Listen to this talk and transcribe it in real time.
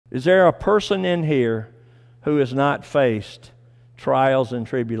Is there a person in here who has not faced trials and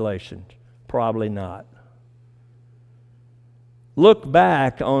tribulations? Probably not. Look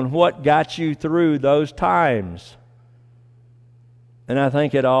back on what got you through those times. And I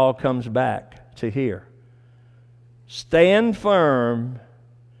think it all comes back to here. Stand firm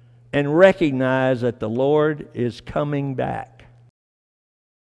and recognize that the Lord is coming back.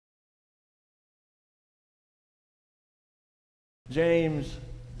 James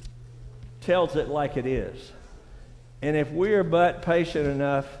tells it like it is. And if we are but patient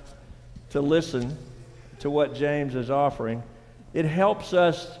enough to listen to what James is offering, it helps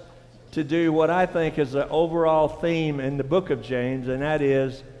us to do what I think is the overall theme in the book of James, and that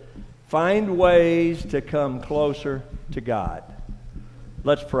is find ways to come closer to God.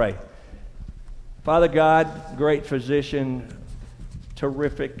 Let's pray. Father God, great physician,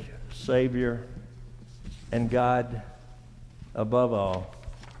 terrific Savior, and God, above all,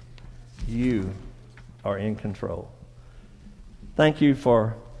 you are in control. Thank you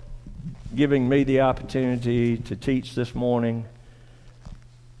for giving me the opportunity to teach this morning.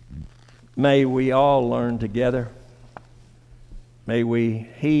 May we all learn together. May we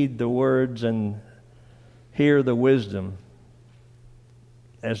heed the words and hear the wisdom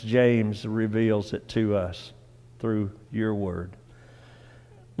as James reveals it to us through your word.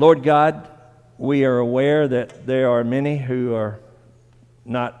 Lord God, we are aware that there are many who are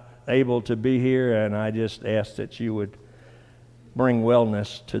not able to be here, and I just ask that you would bring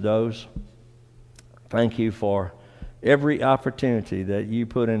wellness to those. Thank you for every opportunity that you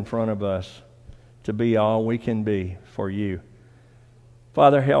put in front of us to be all we can be for you.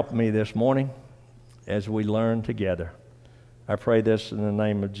 Father, help me this morning as we learn together. I pray this in the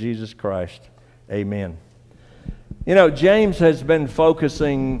name of Jesus Christ. Amen. You know, James has been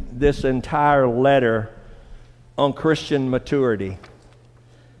focusing this entire letter on Christian maturity,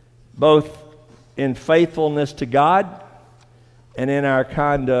 both in faithfulness to God and in our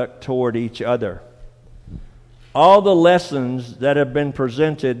conduct toward each other. All the lessons that have been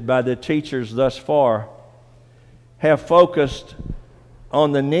presented by the teachers thus far have focused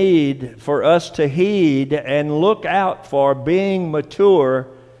on the need for us to heed and look out for being mature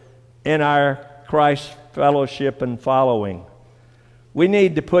in our Christ fellowship and following. We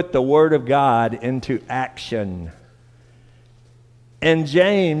need to put the Word of God into action. And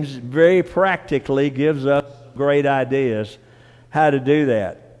James very practically gives us great ideas how to do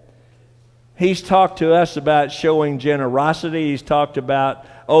that. He's talked to us about showing generosity. He's talked about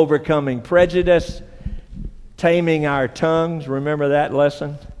overcoming prejudice, taming our tongues. Remember that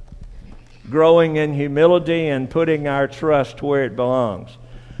lesson? Growing in humility and putting our trust where it belongs.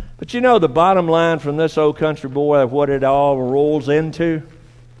 But you know the bottom line from this old country boy of what it all rolls into?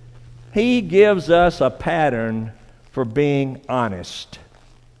 He gives us a pattern for being honest,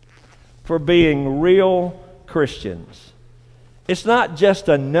 for being real Christians. It's not just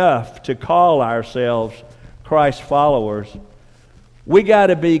enough to call ourselves Christ followers. We got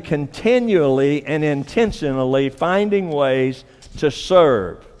to be continually and intentionally finding ways to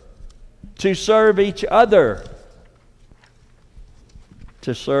serve each other,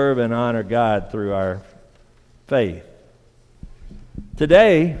 to serve and honor God through our faith.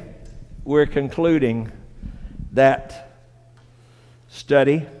 Today, we're concluding that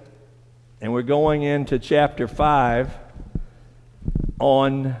study, and we're going into chapter 5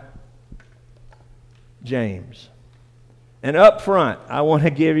 on James. And up front, I want to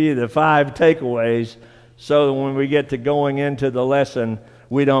give you the 5 takeaways so that when we get to going into the lesson,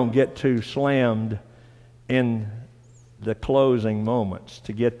 we don't get too slammed in the closing moments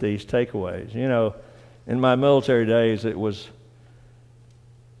to get these takeaways. You know, in my military days, it was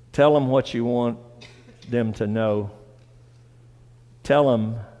tell them what you want them to know. Tell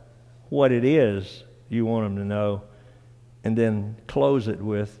them what it is you want them to know. And then close it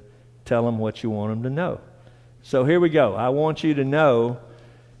with tell them what you want them to know. So here we go. I want you to know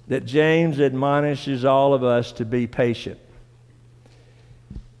that James admonishes all of us to be patient.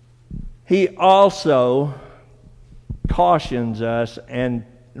 He also cautions us, and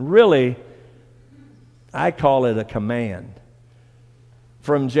really, I call it a command.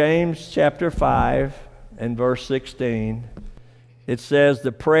 From James chapter 5 and verse 16, it says,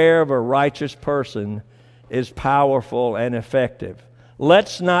 the prayer of a righteous person is powerful and effective.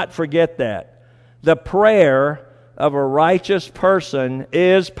 Let's not forget that. The prayer of a righteous person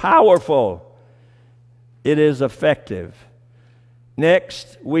is powerful. It is effective.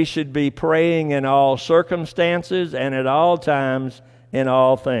 Next, we should be praying in all circumstances and at all times in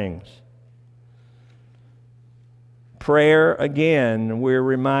all things. Prayer, again, we're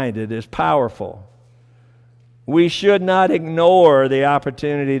reminded, is powerful. We should not ignore the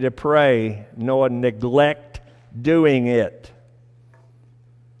opportunity to pray, nor neglect doing it.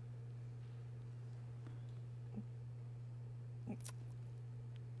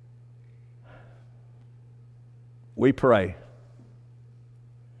 We pray.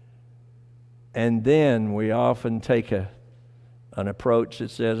 And then we often take an approach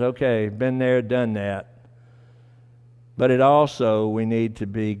that says, okay, been there, done that. But it also, we need to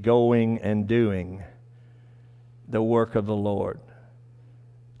be going and doing the work of the Lord.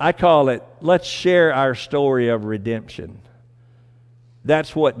 I call it, let's share our story of redemption.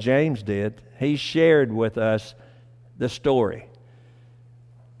 That's what James did. He shared with us the story.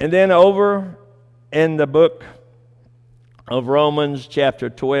 And then over in the book of Romans chapter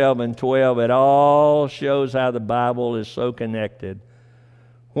 12 and 12, it all shows how the Bible is so connected.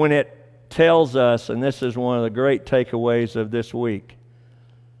 When it tells us, and this is one of the great takeaways of this week,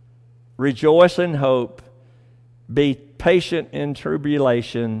 rejoice in hope, be patient in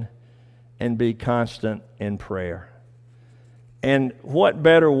tribulation, and be constant in prayer. And what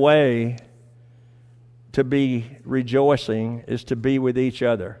better way to be rejoicing is to be with each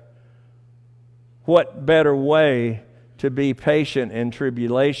other. What better way to be patient in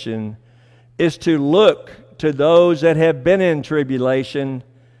tribulation is to look to those that have been in tribulation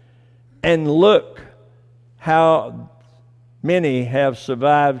and look how many have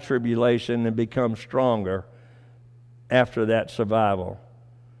survived tribulation and become stronger after that survival.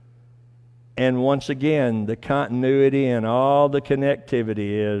 And once again, the continuity and all the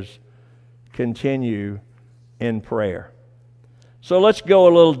connectivity is continue in prayer. So let's go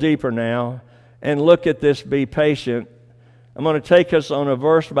a little deeper now and look at this be patient. I'm going to take us on a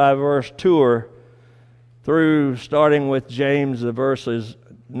verse-by-verse tour through, starting with James, the verses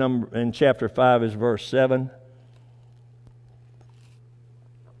in chapter 5 is verse 7.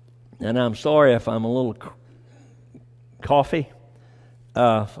 And I'm sorry if I'm a little coffee.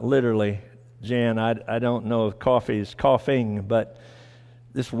 Literally, Jan, I don't know if coffee is coughing, but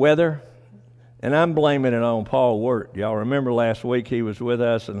this weather, and I'm blaming it on Paul Wirt. Y'all remember last week he was with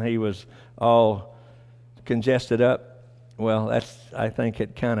us and he was all congested up? Well, I think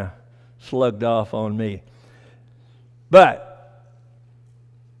it kind of slugged off on me. But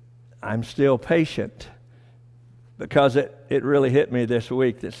I'm still patient because it really hit me this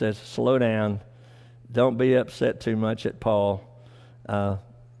week that says, slow down. Don't be upset too much at Paul.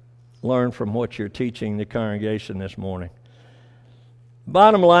 Learn from what you're teaching the congregation this morning.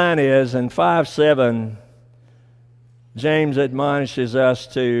 Bottom line is, in 5:7, James admonishes us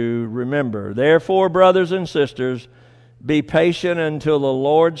to remember, therefore, brothers and sisters, be patient until the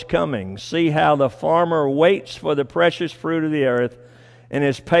Lord's coming. See how the farmer waits for the precious fruit of the earth and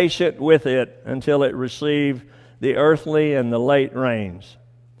is patient with it until it receive the earthly and the late rains.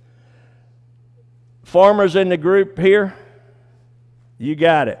 Farmers in the group here, you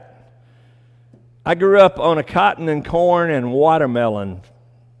got it. I grew up on a cotton and corn and watermelon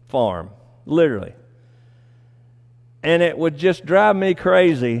farm, literally. And it would just drive me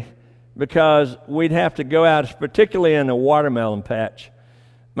crazy because we'd have to go out, particularly in the watermelon patch.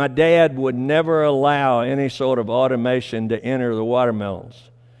 My dad would never allow any sort of automation to enter the watermelons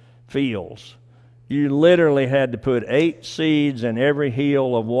fields. You literally had to put 8 seeds in every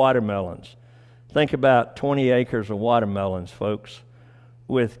heel of watermelons. Think about 20 acres of watermelons, folks,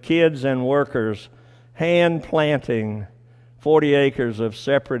 with kids and workers hand planting 40 acres of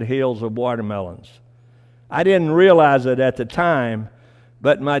separate hills of watermelons. I didn't realize it at the time,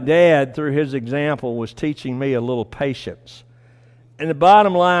 but my dad, through his example, was teaching me a little patience. And the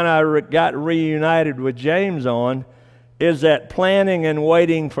bottom line I got reunited with James on is that planting and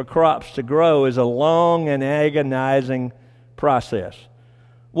waiting for crops to grow is a long and agonizing process.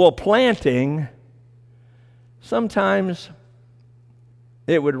 Well, planting, sometimes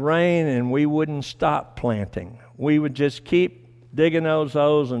it would rain and we wouldn't stop planting. We would just keep digging those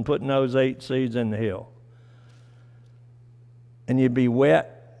holes and putting those 8 seeds in the hill. And you'd be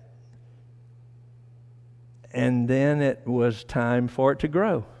wet, and then it was time for it to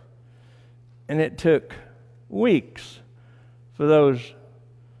grow. And it took weeks for those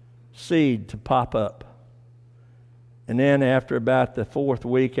seed to pop up. And then after about the 4th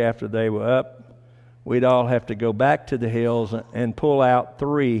week after they were up, we'd all have to go back to the hills and pull out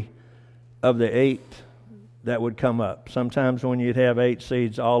 3 of the 8 that would come up. Sometimes when you'd have 8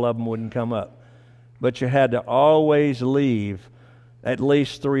 seeds, all of them wouldn't come up. But you had to always leave at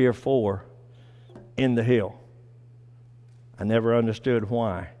least 3 or 4 in the hill. I never understood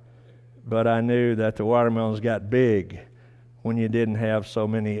why, but I knew that the watermelons got big when you didn't have so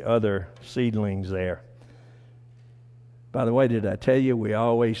many other seedlings there. By the way, did I tell you we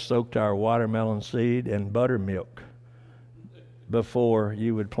always soaked our watermelon seed in buttermilk before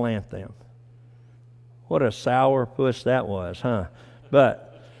you would plant them? What a sour puss that was, huh?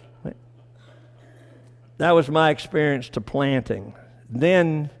 But that was my experience to planting.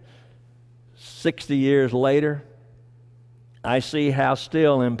 Then, 60 years later, I see how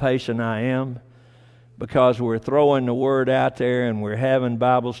still impatient I am, because we're throwing the word out there and we're having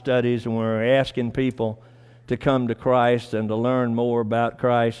Bible studies and we're asking people to come to Christ and to learn more about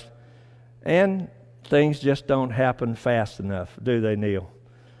Christ. And things just don't happen fast enough, do they, Neil?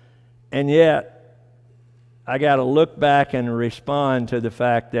 And yet, I got to look back and respond to the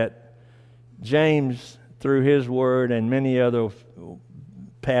fact that James, through his word and many other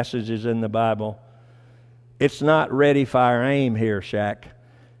passages in the Bible, it's not ready, fire, aim here, Shaq.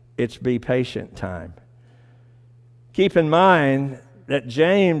 It's be patient time. Keep in mind that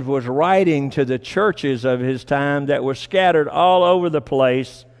James was writing to the churches of his time that were scattered all over the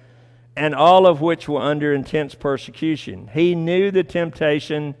place, and all of which were under intense persecution. He knew the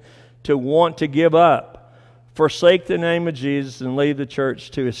temptation to want to give up, forsake the name of Jesus, and leave the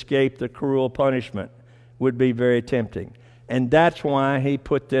church to escape the cruel punishment would be very tempting. And that's why he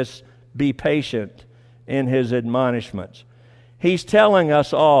put this be patient in his admonishments. He's telling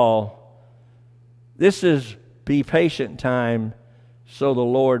us all, this is be patient time, so the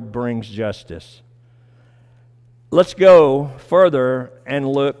Lord brings justice. Let's go further and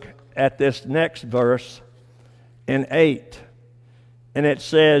look at this next verse in 8. And it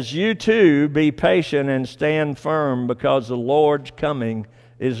says, you too be patient and stand firm, because the Lord's coming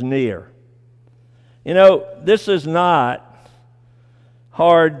is near. You know, this is not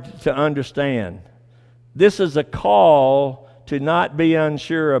hard to understand. This is a call to not be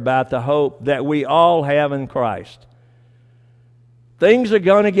unsure about the hope that we all have in Christ. Things are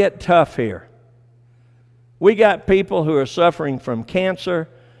going to get tough here. We got people who are suffering from cancer.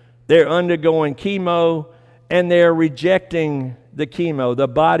 They're undergoing chemo, and they're rejecting the chemo. The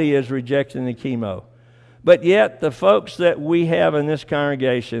body is rejecting the chemo. But yet, the folks that we have in this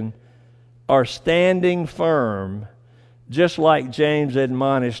congregation are standing firm, just like James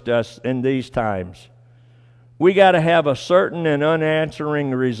admonished us in these times. We got to have a certain and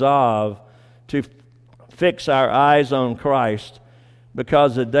unanswering resolve to fix our eyes on Christ,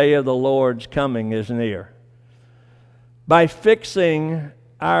 because the day of the Lord's coming is near. By fixing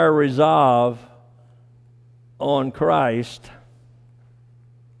our resolve on Christ,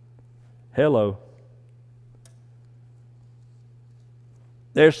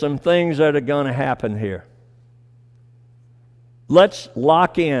 there's some things that are going to happen here. Let's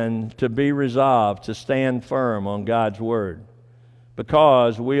lock in to be resolved to stand firm on God's Word,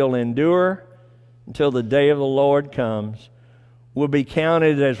 because we'll endure until the day of the Lord comes. We'll be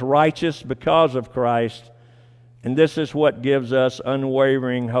counted as righteous because of Christ, and this is what gives us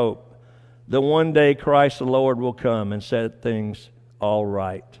unwavering hope. The one day Christ the Lord will come and set things all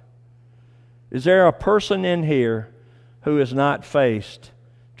right. Is there a person in here who has not faced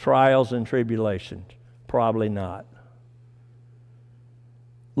trials and tribulations? Probably not.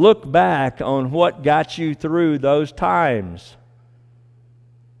 Look back on what got you through those times.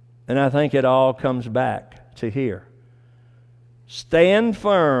 And I think it all comes back to here. Stand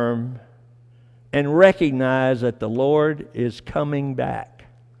firm and recognize that the Lord is coming back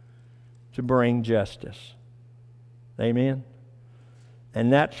to bring justice. Amen?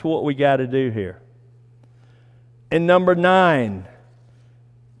 And that's what we got to do here. And number 9,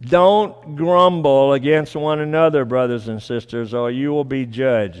 don't grumble against one another, brothers and sisters, or you will be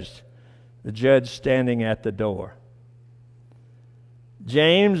judged. The judge standing at the door.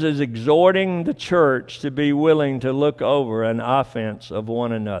 James is exhorting the church to be willing to look over an offense of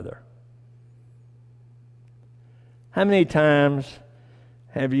one another. How many times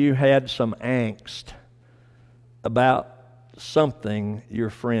have you had some angst about something your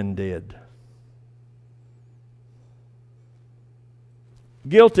friend did?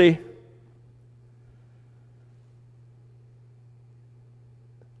 Guilty.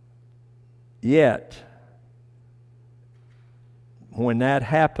 Yet, when that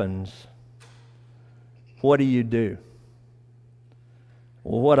happens, what do?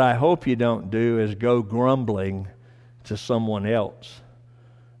 Well, what I hope you don't do is go grumbling to someone else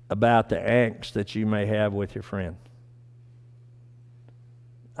about the angst that you may have with your friend.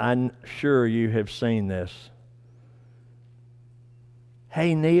 I'm sure you have seen this.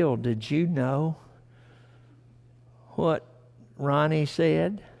 Hey, Neil, did you know what Ronnie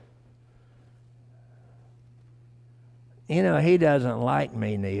said? You know, he doesn't like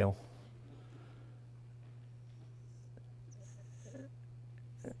me, Neil.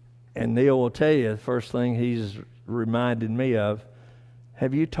 And Neil will tell you the first thing he's reminded me of.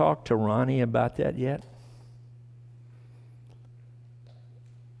 Have you talked to Ronnie about that yet?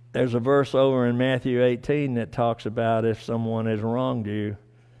 There's a verse over in Matthew 18 that talks about if someone has wronged you,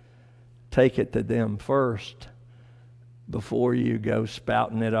 take it to them first before you go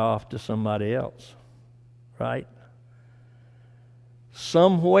spouting it off to somebody else. Right?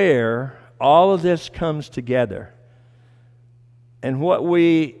 Somewhere, all of this comes together. And what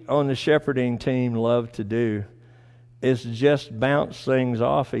we on the shepherding team love to do is just bounce things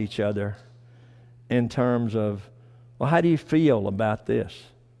off each other in terms of, well, how do you feel about this?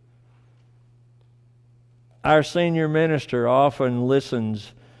 Our senior minister often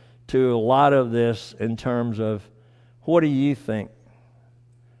listens to a lot of this in terms of, what do you think?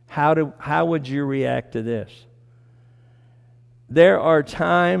 How would you react to this? There are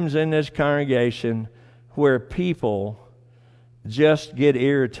times in this congregation where people just get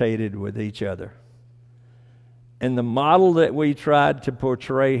irritated with each other. And the model that we tried to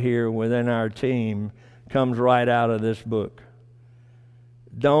portray here within our team comes right out of this book.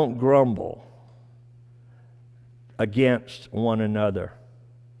 Don't grumble against one another.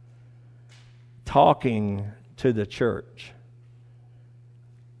 Talking to the church.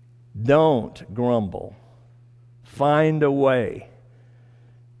 Don't grumble. Find a way.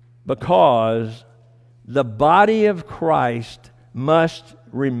 Because the body of Christ must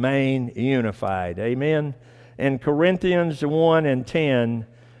remain unified. Amen? In Corinthians 1 and 10,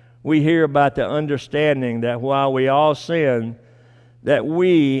 we hear about the understanding that while we all sin, that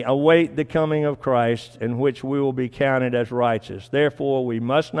we await the coming of Christ, in which we will be counted as righteous. Therefore, we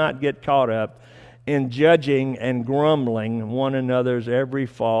must not get caught up in judging and grumbling one another's every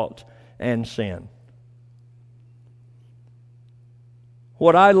fault and sin.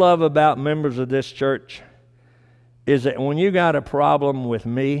 What I love about members of this church is that when you got a problem with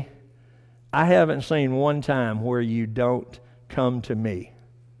me, I haven't seen one time where you don't come to me.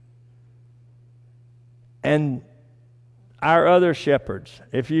 And our other shepherds,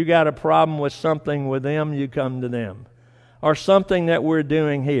 if you got a problem with something with them, you come to them. Or something that we're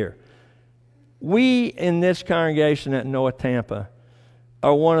doing here. We in this congregation at North Tampa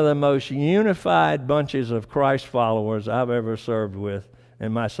are one of the most unified bunches of Christ followers I've ever served with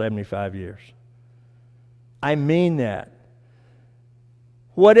in my 75 years. I mean that.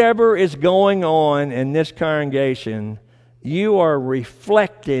 Whatever is going on in this congregation, you are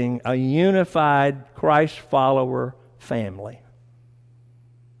reflecting a unified Christ follower family.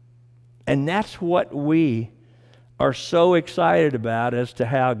 And that's what we are so excited about as to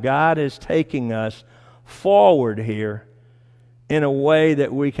how God is taking us forward here in a way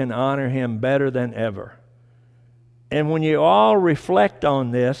that we can honor Him better than ever. And when you all reflect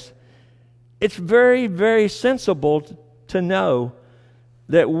on this, it's very, very sensible to know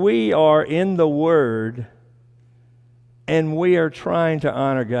that we are in the Word and we are trying to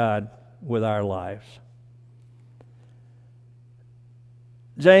honor God with our lives.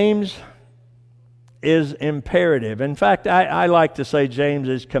 James is imperative. In fact, I like to say James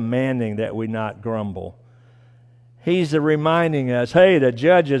is commanding that we not grumble. He's reminding us, hey, the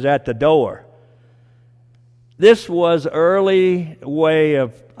judge is at the door. This was early way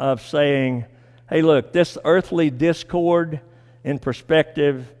of saying, hey, look, this earthly discord in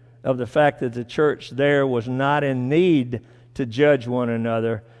perspective of the fact that the church there was not in need to judge one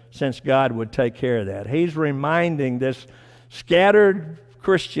another, since God would take care of that. He's reminding this scattered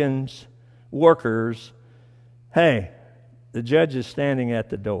Christians, workers, hey, the judge is standing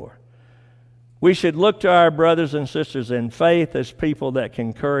at the door. We should look to our brothers and sisters in faith as people that can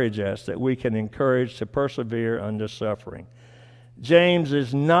encourage us, that we can encourage to persevere under suffering. James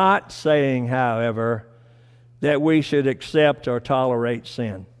is not saying, however, that we should accept or tolerate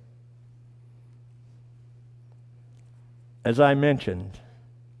sin. As I mentioned,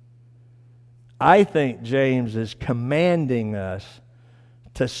 I think James is commanding us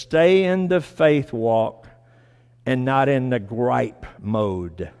to stay in the faith walk and not in the gripe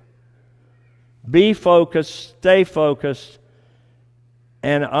mode. Be focused, stay focused,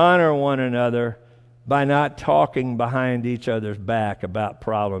 and honor one another by not talking behind each other's back about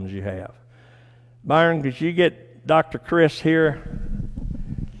problems you have. Byron, could you get Dr. Chris here?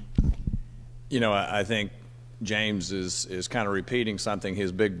 You know, I think James is kind of repeating something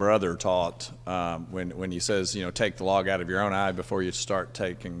his big brother taught when he says, you know, take the log out of your own eye before you start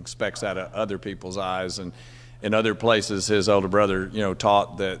taking specks out of other people's eyes. And in other places, his older brother, you know,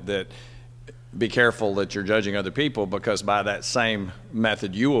 taught that be careful that you're judging other people, because by that same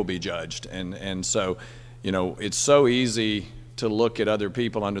method you will be judged. And so, you know, it's so easy to look at other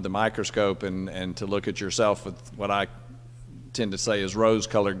people under the microscope and to look at yourself with what I tend to say is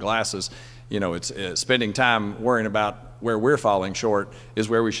rose-colored glasses. You know, it's spending time worrying about where we're falling short is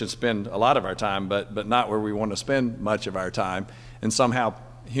where we should spend a lot of our time, but not where we want to spend much of our time. And somehow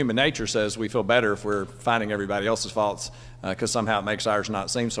human nature says we feel better if we're finding everybody else's faults, because somehow it makes ours not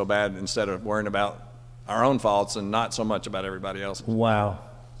seem so bad, instead of worrying about our own faults and not so much about everybody else's. Wow.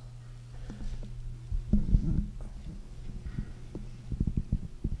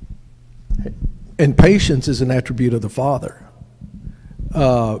 And patience is an attribute of the Father.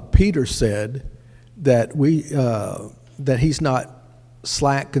 Peter said that that he's not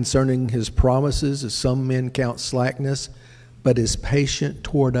slack concerning his promises, as some men count slackness, but is patient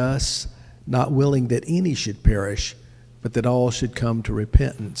toward us, not willing that any should perish, but that all should come to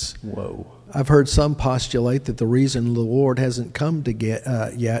repentance. Whoa. I've heard some postulate that the reason the Lord hasn't come to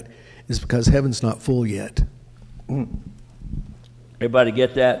yet is because heaven's not full yet. Everybody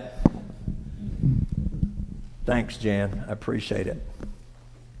get that? Thanks, Jan. I appreciate it.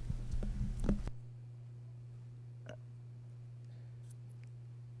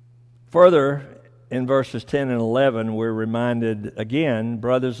 Further, in verses 10 and 11, we're reminded again,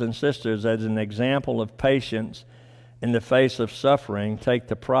 brothers and sisters, as an example of patience in the face of suffering, take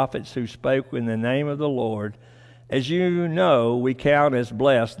the prophets who spoke in the name of the Lord. As you know, we count as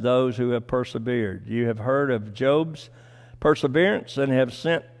blessed those who have persevered. You have heard of Job's perseverance and have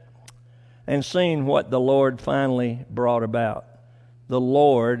seen what the Lord finally brought about. The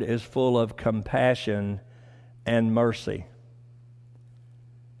Lord is full of compassion and mercy.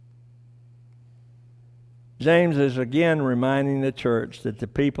 James is again reminding the church that the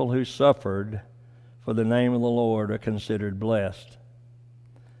people who suffered for the name of the Lord are considered blessed.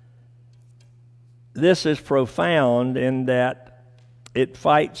 This is profound in that it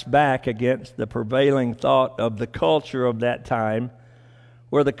fights back against the prevailing thought of the culture of that time,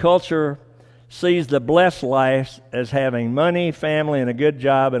 where the culture sees the blessed life as having money, family, and a good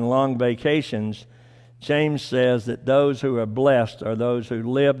job and long vacations. James says that those who are blessed are those who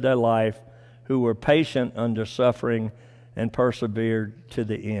lived their life, who were patient under suffering and persevered to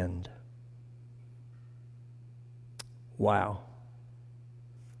the end. Wow.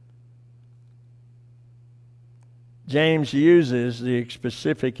 James uses the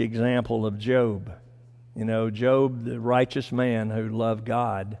specific example of Job. You know, Job, the righteous man who loved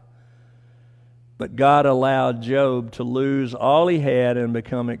God. But God allowed Job to lose all he had and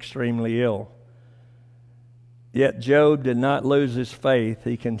become extremely ill. Yet Job did not lose his faith.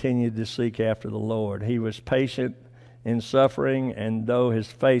 He continued to seek after the Lord. He was patient in suffering, and though his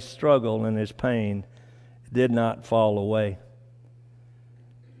faith struggled and his pain, it did not fall away.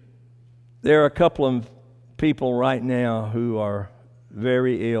 There are a couple of people right now who are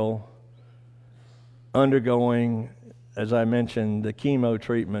very ill, undergoing, as I mentioned, the chemo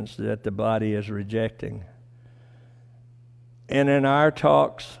treatments that the body is rejecting. And in our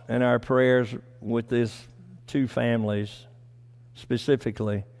talks and our prayers with these two families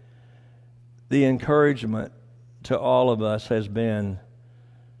specifically, the encouragement to all of us has been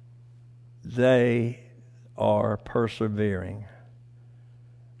they are persevering.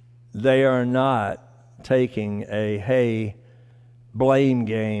 They are not taking a, hey, blame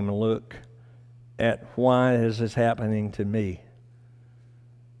game look at why is this happening to me.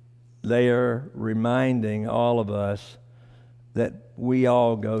 They are reminding all of us that we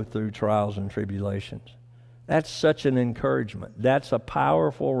all go through trials and tribulations. That's such an encouragement. That's a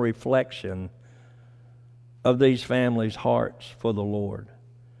powerful reflection of these families' hearts for the Lord.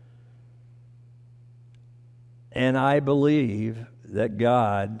 And I believe that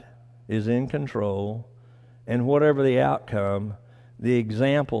God is in control, and whatever the outcome, the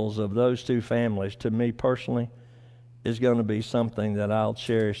examples of those two families, to me personally, is going to be something that I'll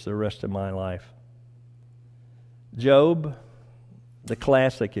cherish the rest of my life. Job, the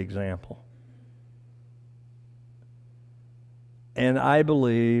classic example. And I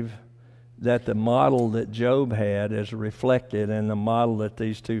believe that the model that Job had is reflected in the model that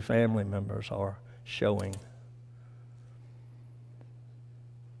these two family members are showing.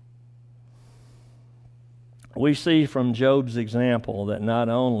 We see from Job's example that not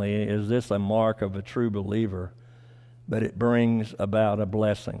only is this a mark of a true believer, but it brings about a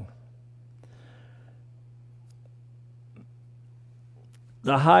blessing.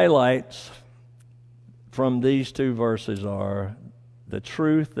 The highlights from these two verses are the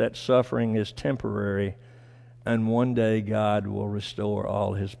truth that suffering is temporary and one day God will restore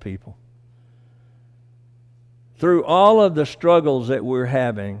all His people. Through all of the struggles that we're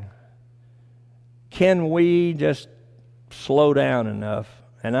having, can we just slow down enough?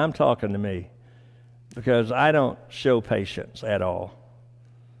 And I'm talking to me, because I don't show patience at all.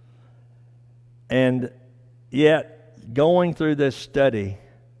 And yet, going through this study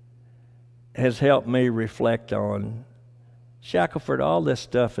has helped me reflect on, Shackelford, all this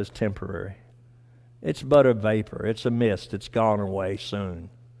stuff is temporary. It's but a vapor. It's a mist. It's gone away soon.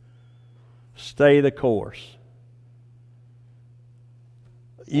 Stay the course.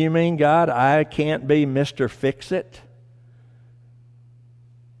 You mean, God, I can't be Mr. Fix-It?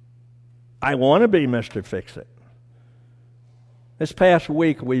 I want to be Mr. Fix-It. This past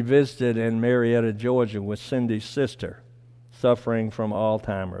week we visited in Marietta, Georgia with Cindy's sister, suffering from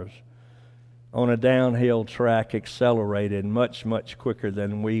Alzheimer's, on a downhill track, accelerated much, much quicker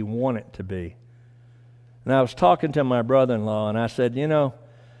than we want it to be. And I was talking to my brother-in-law, and I said, you know,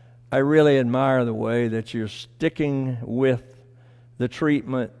 I really admire the way that you're sticking with the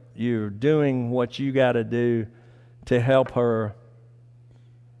treatment. You're doing what you got to do to help her.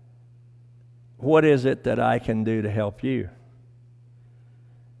 What is it that I can do to help you?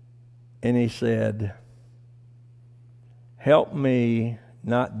 And he said, help me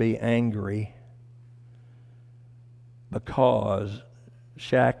not be angry, because,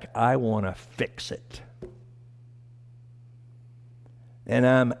 Shaq, I want to fix it. And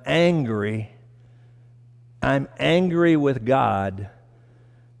I'm angry with God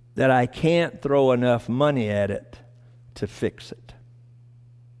that I can't throw enough money at it to fix it.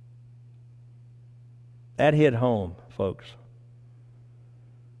 That hit home, folks.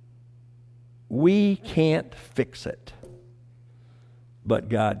 We can't fix it, but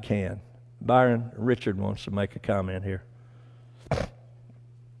God can. Byron, Richard wants to make a comment here.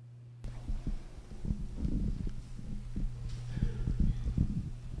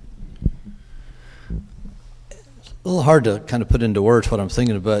 A little hard to kind of put into words what I'm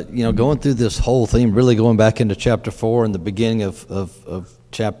thinking about. You know, going through this whole theme, really going back into chapter 4 and the beginning of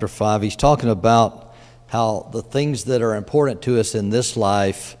chapter 5, he's talking about how the things that are important to us in this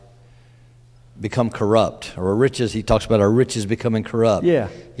life become corrupt. Or our riches, he talks about our riches becoming corrupt. Yeah.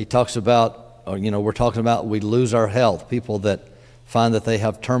 He talks about, you know, we're talking about we lose our health. People that find that they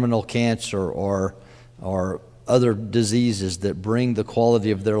have terminal cancer or other diseases that bring the quality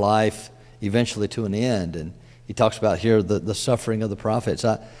of their life eventually to an end. And he talks about here the suffering of the prophets.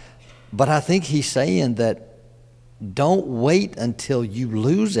 But I think he's saying that don't wait until you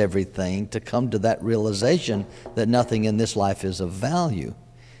lose everything to come to that realization that nothing in this life is of value.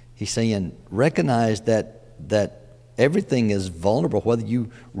 He's saying recognize that everything is vulnerable, whether you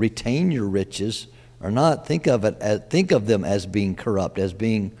retain your riches or not. Think of them as being corrupt, as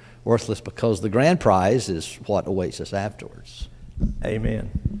being worthless, because the grand prize is what awaits us afterwards. Amen.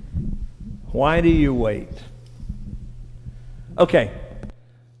 Why do you wait? Okay.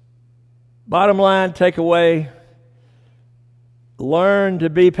 Bottom line, takeaway, learn to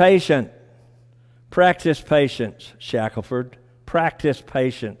be patient. Practice patience, Shackelford. Practice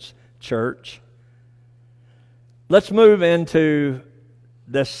patience, church. Let's move into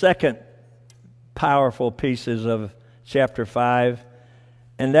the second powerful pieces of chapter 5,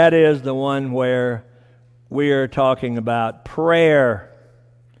 and that is the one where we are talking about prayer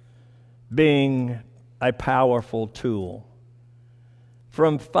being a powerful tool.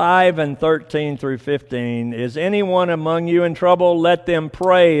 From 5 and 13 through 15, is anyone among you in trouble? Let them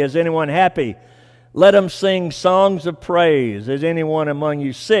pray. Is anyone happy? Let them sing songs of praise. Is anyone among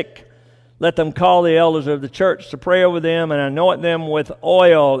you sick? Let them call the elders of the church to pray over them and anoint them with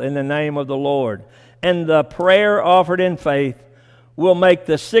oil in the name of the Lord. And the prayer offered in faith will make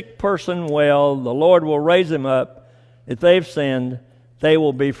the sick person well. The Lord will raise them up. If they've sinned, they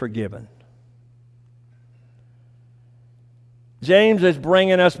will be forgiven. James is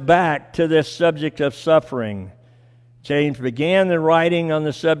bringing us back to this subject of suffering. James began the writing on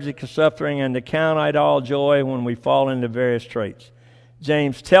the subject of suffering and to count it all joy when we fall into various traits.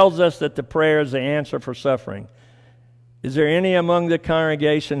 James tells us that the prayer is the answer for suffering. Is there any among the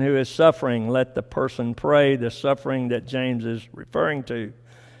congregation who is suffering? Let the person pray. The suffering that James is referring to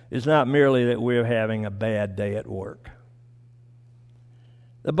is not merely that we're having a bad day at work.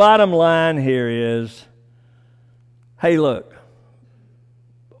 The bottom line here is, hey, look,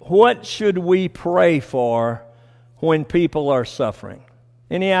 what should we pray for when people are suffering?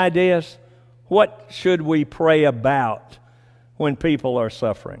 Any ideas? What should we pray about when people are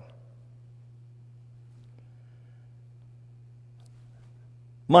suffering?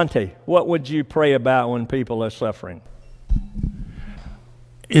 Monty, what would you pray about when people are suffering?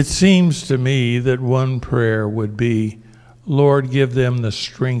 It seems to me that one prayer would be, Lord, give them the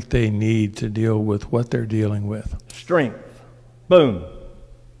strength they need to deal with what they're dealing with. Strength. Boom.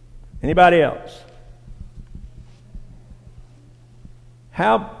 Anybody else?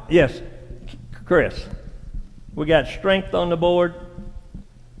 Yes, Chris. We got strength on the board.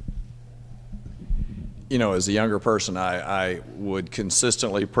 as a younger person, I would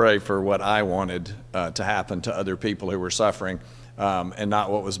consistently pray for what I wanted to happen to other people who were suffering, and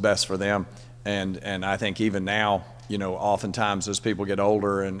not what was best for them. And I think even now, oftentimes as people get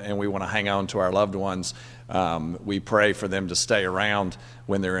older and we want to hang on to our loved ones, we pray for them to stay around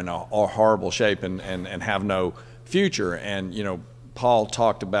when they're in a horrible shape and have no future. And, Paul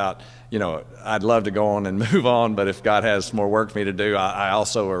talked about, I'd love to go on and move on, but if God has more work for me to do, I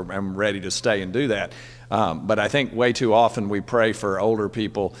also am ready to stay and do that. But I think way too often we pray for older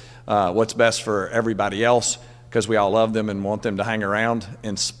people what's best for everybody else, because we all love them and want them to hang around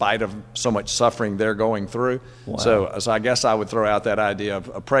in spite of so much suffering they're going through. Wow. So I guess I would throw out that idea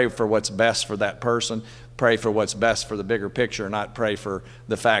of pray for what's best for that person, pray for what's best for the bigger picture, not pray for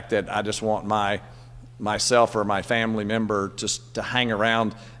the fact that I just want myself or my family member just to hang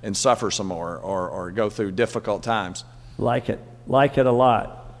around and suffer some more or go through difficult times. Like it a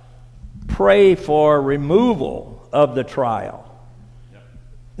lot. Pray for removal of the trial. Yep.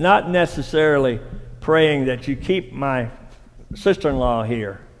 Not necessarily praying that you keep my sister-in-law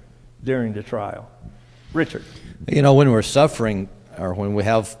here during the trial. Richard. When we're suffering or when we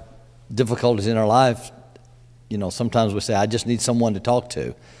have difficulties in our life, sometimes we say, I just need someone to talk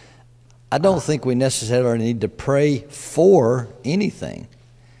to. I don't think we necessarily need to pray for anything.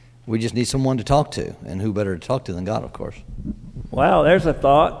 We just need someone to talk to, and who better to talk to than God, of course. Well, there's a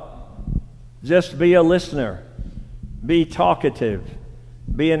thought. Just be a listener. Be talkative.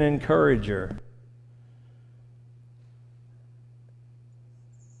 Be an encourager.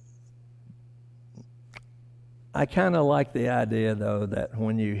 I kind of like the idea, though, that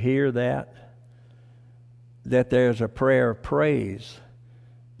when you hear that there's a prayer of praise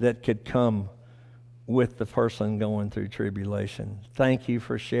that could come with the person going through tribulation. Thank you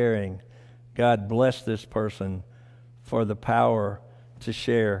for sharing. God bless this person for the power to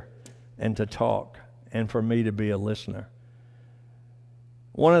share and to talk, and for me to be a listener.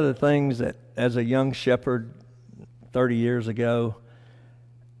 One of the things that, as a young shepherd 30 years ago,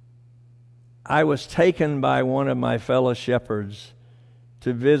 I was taken by one of my fellow shepherds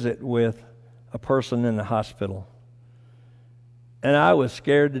to visit with a person in the hospital. And I was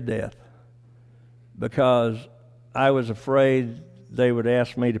scared to death because I was afraid they would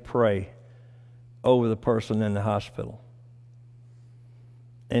ask me to pray over the person in the hospital.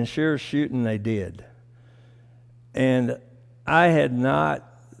 And sure as shooting, they did. And I had not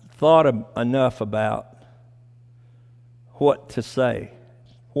thought enough about what to say,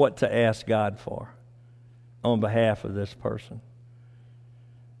 what to ask God for on behalf of this person.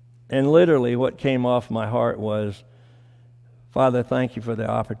 And literally what came off my heart was, Father, thank you for the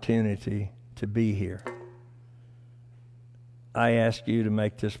opportunity to be here. I ask you to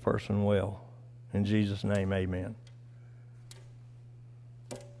make this person well. In Jesus' name, amen.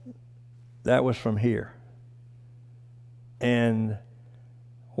 That was from here. And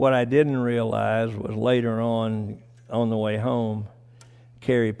what I didn't realize was later on the way home,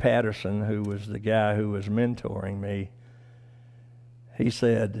 Kerry Patterson, who was the guy who was mentoring me, he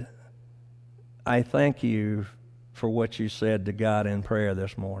said, I thank you for what you said to God in prayer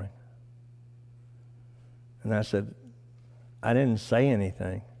this morning. And I said, I didn't say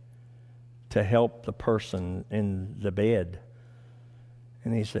anything to help the person in the bed.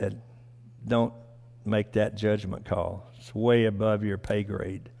 And he said, don't make that judgment call. It's way above your pay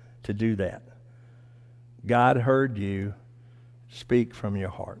grade to do that. God heard you. Speak from your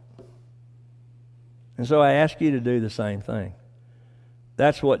heart. And so I ask you to do the same thing.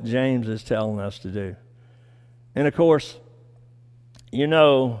 That's what James is telling us to do. And of course, you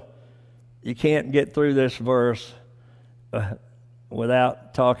can't get through this verse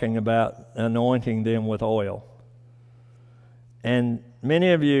without talking about anointing them with oil. And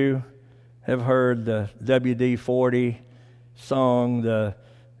many of you have heard the WD-40 song, the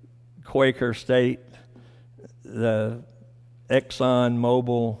Quaker State, the Exxon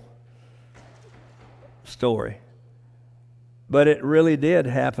Mobil story. But it really did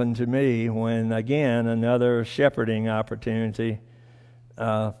happen to me when, again, another shepherding opportunity,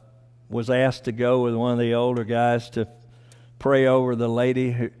 was asked to go with one of the older guys to pray over the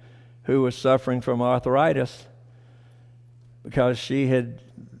lady who was suffering from arthritis because she had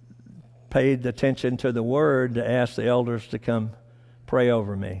paid attention to the word to ask the elders to come pray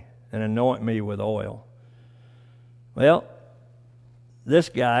over me and anoint me with oil. Well, this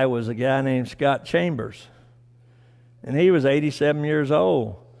guy was a guy named Scott Chambers, and he was 87 years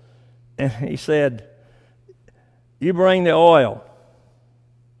old. And he said, you bring the oil.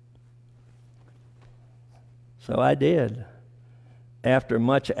 So I did. After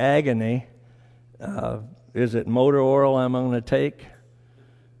much agony, is it motor oil I'm going to take?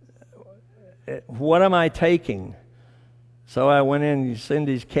 what am I taking? So I went in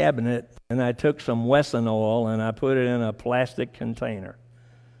Cindy's cabinet and I took some Wesson oil and I put it in a plastic container.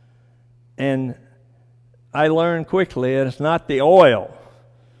 And I learned quickly it's not the oil,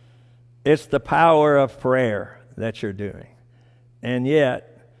 it's the power of prayer that you're doing. And yet,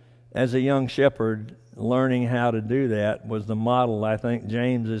 as a young shepherd, learning how to do that was the model I think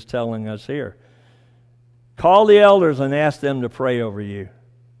James is telling us here. Call the elders and ask them to pray over you.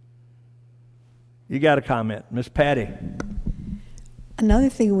 You got a comment, Miss Patty? Another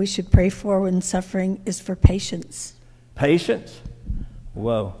thing we should pray for when suffering is for patience. Patience?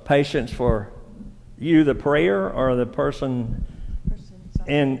 Whoa. Patience for you, the prayer, or the person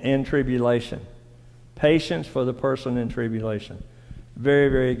in tribulation? Patience for the person in tribulation. Very,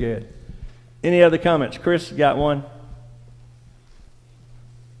 very good. Any other comments? Chris, got one?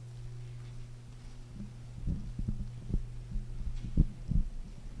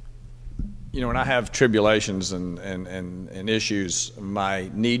 You know, when I have tribulations and issues, my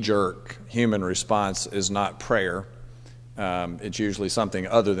knee-jerk human response is not prayer. It's usually something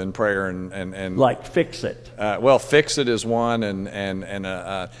other than prayer and like fix it. Well, fix it is one,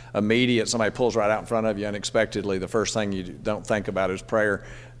 and immediate. Somebody pulls right out in front of you unexpectedly. The first thing you don't think about is prayer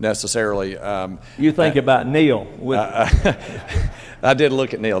necessarily. You think about Neil. I did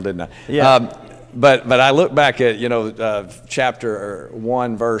look at Neil, didn't I? Yeah. But I look back at, chapter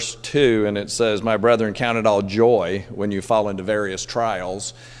 1, verse 2, and it says, "My brethren, count it all joy when you fall into various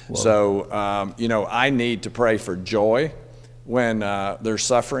trials." Whoa. So, I need to pray for joy when there's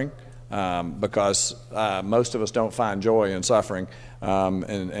suffering, because most of us don't find joy in suffering,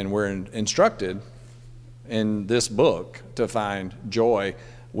 and we're instructed in this book to find joy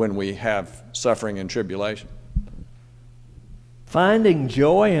when we have suffering and tribulation. Finding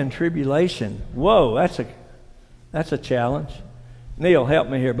joy in tribulation. Whoa, that's a challenge. Neil, help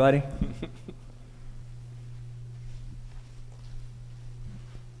me here, buddy.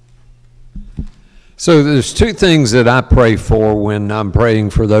 So there's two things that I pray for when I'm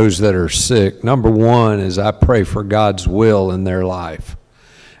praying for those that are sick. Number one is I pray for God's will in their life.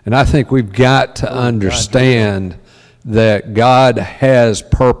 And I think we've got to understand that God has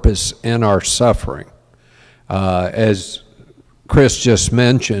purpose in our suffering. As Chris just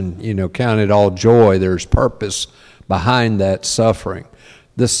mentioned, count it all joy. There's purpose behind that suffering.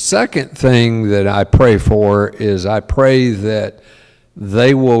 The second thing that I pray for is I pray that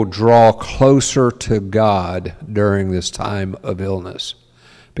they will draw closer to God during this time of illness.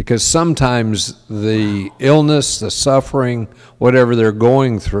 Because sometimes the illness, the suffering, whatever they're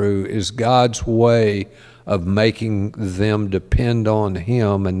going through is God's way of making them depend on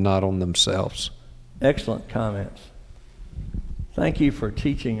Him and not on themselves. Excellent comments. Thank you for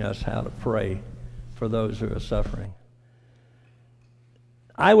teaching us how to pray for those who are suffering.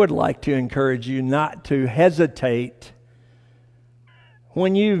 I would like to encourage you not to hesitate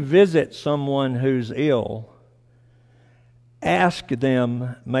when you visit someone who's ill. Ask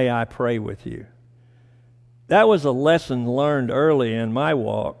them, "May I pray with you?" That was a lesson learned early in my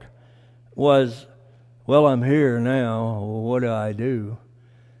walk, was, "Well, I'm here now, what do I do?"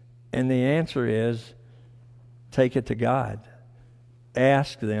 And the answer is, take it to God.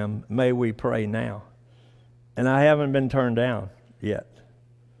 Ask them, "May we pray now?" And I haven't been turned down yet.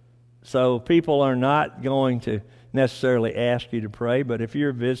 So people are not going to necessarily ask you to pray, but if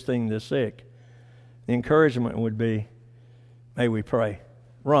you're visiting the sick, the encouragement would be, "May we pray?"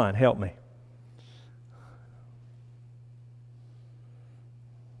 Ron, help me.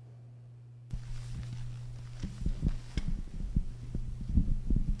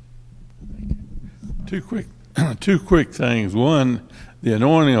 Two quick things. One, the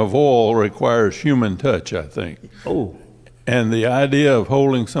anointing of oil requires human touch, I think. Oh. And the idea of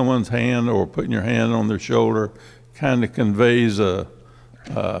holding someone's hand or putting your hand on their shoulder kind of conveys a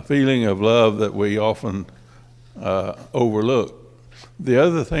feeling of love that we often overlook. The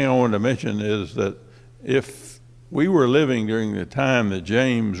other thing I wanted to mention is that if we were living during the time that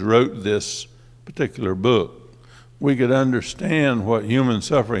James wrote this particular book, we could understand what human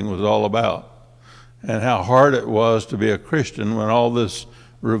suffering was all about and how hard it was to be a Christian when all this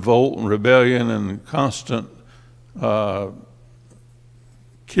revolt and rebellion and constant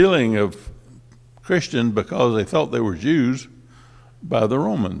killing of Christians because they thought they were Jews by the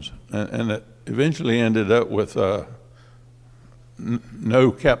Romans. And it eventually ended up with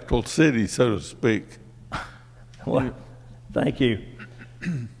no capital city, so to speak. Well, thank you.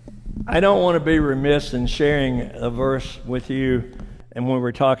 I don't want to be remiss in sharing a verse with you. And when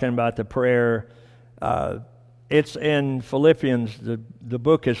we're talking about the prayer, it's in Philippians. The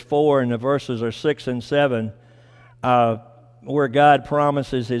book is 4 and the verses are 6 and 7. where God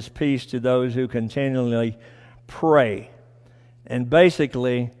promises His peace to those who continually pray. And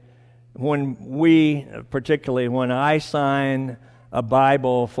basically, particularly when I sign a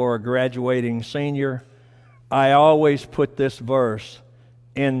Bible for a graduating senior, I always put this verse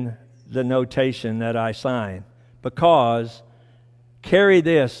in the notation that I sign, because carry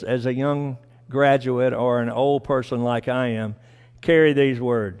this as a young graduate or an old person like I am, carry these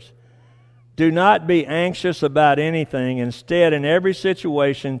words. Do not be anxious about anything. Instead, in every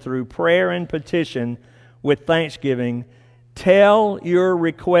situation, through prayer and petition with thanksgiving, tell your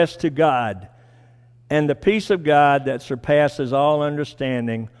request to God, and the peace of God that surpasses all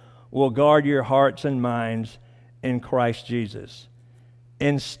understanding will guard your hearts and minds in Christ Jesus.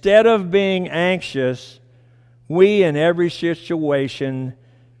 Instead of being anxious, we in every situation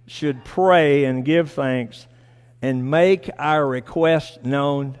should pray and give thanks and make our request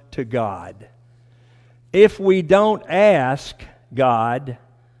known to God. If we don't ask God,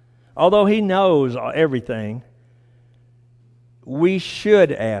 although He knows everything, we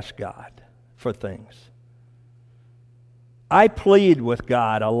should ask God for things. I plead with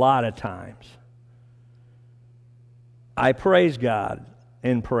God a lot of times. I praise God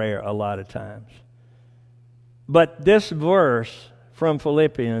in prayer a lot of times. But this verse from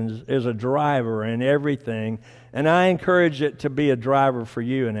Philippians is a driver in everything, and I encourage it to be a driver for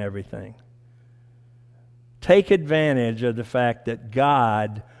you in everything. Take advantage of the fact that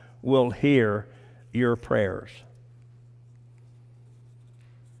God will hear your prayers.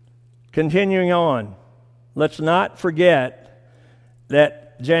 Continuing on, let's not forget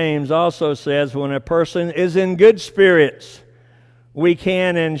that James also says when a person is in good spirits, we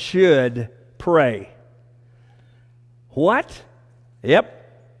can and should pray. What?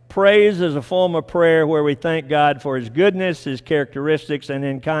 Yep. Praise is a form of prayer where we thank God for His goodness, His characteristics, and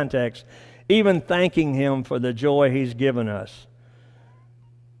in context, even thanking Him for the joy He's given us.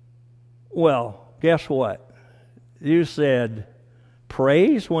 Well, guess what? You said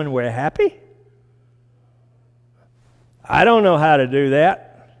praise when we're happy? I don't know how to do that.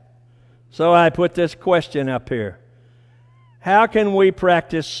 So I put this question up here. How can we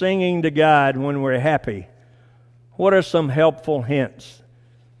practice singing to God when we're happy? What are some helpful hints?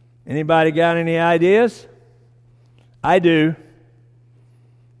 Anybody got any ideas? I do.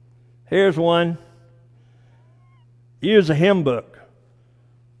 Here's one. Use a hymn book.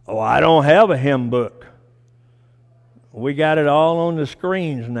 Oh, I don't have a hymn book. We got it all on the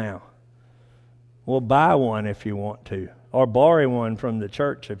screens now. We'll buy one if you want to, or borrow one from the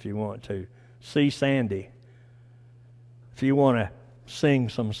church if you want to. See Sandy if you want to sing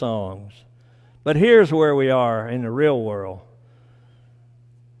some songs. But here's where we are in the real world.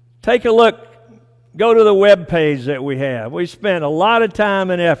 Take a look. Go to the web page that we have. We spent a lot of time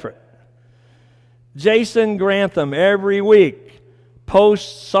and effort. Jason Grantham every week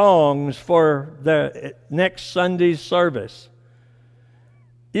posts songs for the next Sunday's service.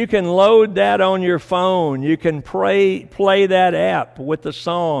 You can load that on your phone. You can play that app with the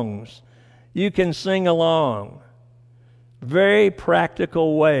songs. You can sing along. Very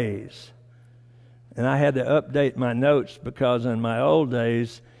practical ways. And I had to update my notes because in my old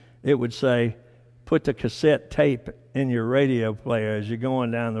days it would say, put the cassette tape in your radio player as you're going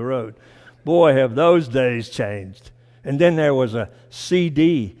down the road. Boy, have those days changed. And then there was a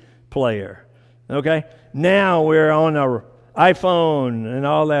CD player. Okay? Now we're on a iPhone and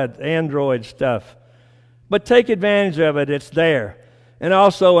all that Android stuff. But take advantage of it. It's there. And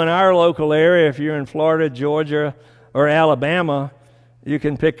also in our local area, if you're in Florida, Georgia, or Alabama, you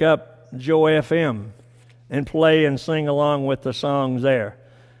can pick up Joy FM and play and sing along with the songs there.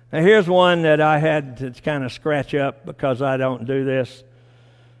 Now here's one that I had to kind of scratch up because I don't do this.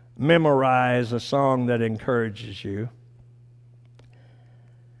 Memorize a song that encourages you.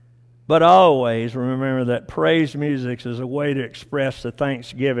 But always remember that praise music is a way to express the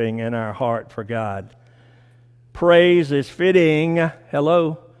thanksgiving in our heart for God. Praise is fitting,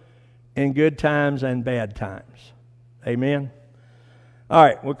 hello, in good times and bad times. Amen? All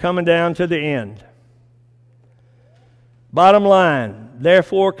right, we're coming down to the end. Bottom line,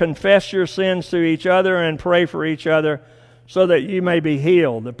 therefore confess your sins to each other and pray for each other so that you may be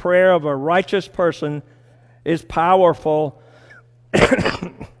healed. The prayer of a righteous person is powerful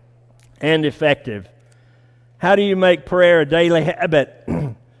and effective. How do you make prayer a daily habit?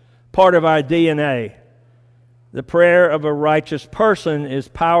 Part of our DNA. The prayer of a righteous person is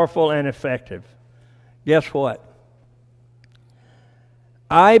powerful and effective. Guess what?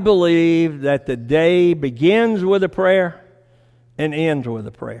 I believe that the day begins with a prayer and ends with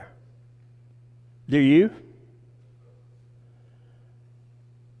a prayer. Do you?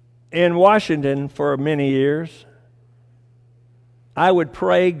 In Washington for many years, I would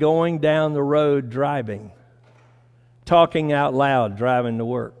pray going down the road driving, talking out loud driving to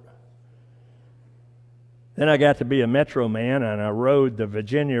work. Then I got to be a Metro man, and I rode the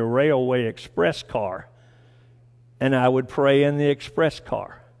Virginia Railway Express car, and I would pray in the express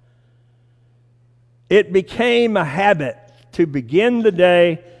car. It became a habit to begin the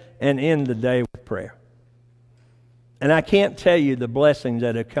day and end the day with prayer. And I can't tell you the blessings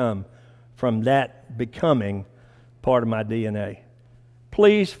that have come from that becoming part of my DNA.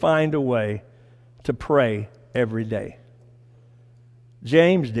 Please find a way to pray every day.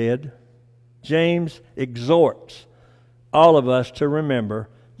 James did. James exhorts all of us to remember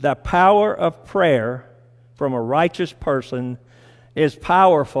the power of prayer from a righteous person is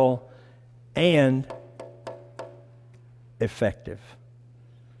powerful and effective.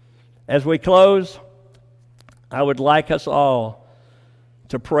 As we close, I would like us all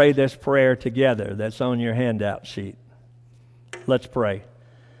to pray this prayer together that's on your handout sheet. Let's pray.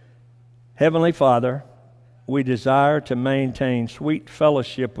 Heavenly Father, we desire to maintain sweet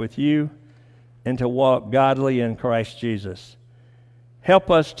fellowship with you and to walk godly in Christ Jesus.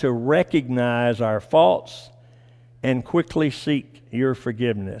 Help us to recognize our faults and quickly seek your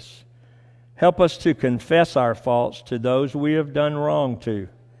forgiveness. Help us to confess our faults to those we have done wrong to.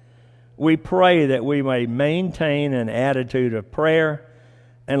 We pray that we may maintain an attitude of prayer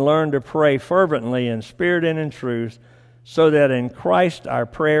and learn to pray fervently in spirit and in truth, so that in Christ our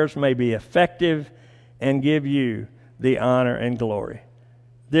prayers may be effective and give you the honor and glory.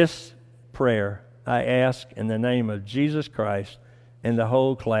 This prayer I ask in the name of Jesus Christ, and the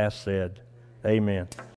whole class said, amen.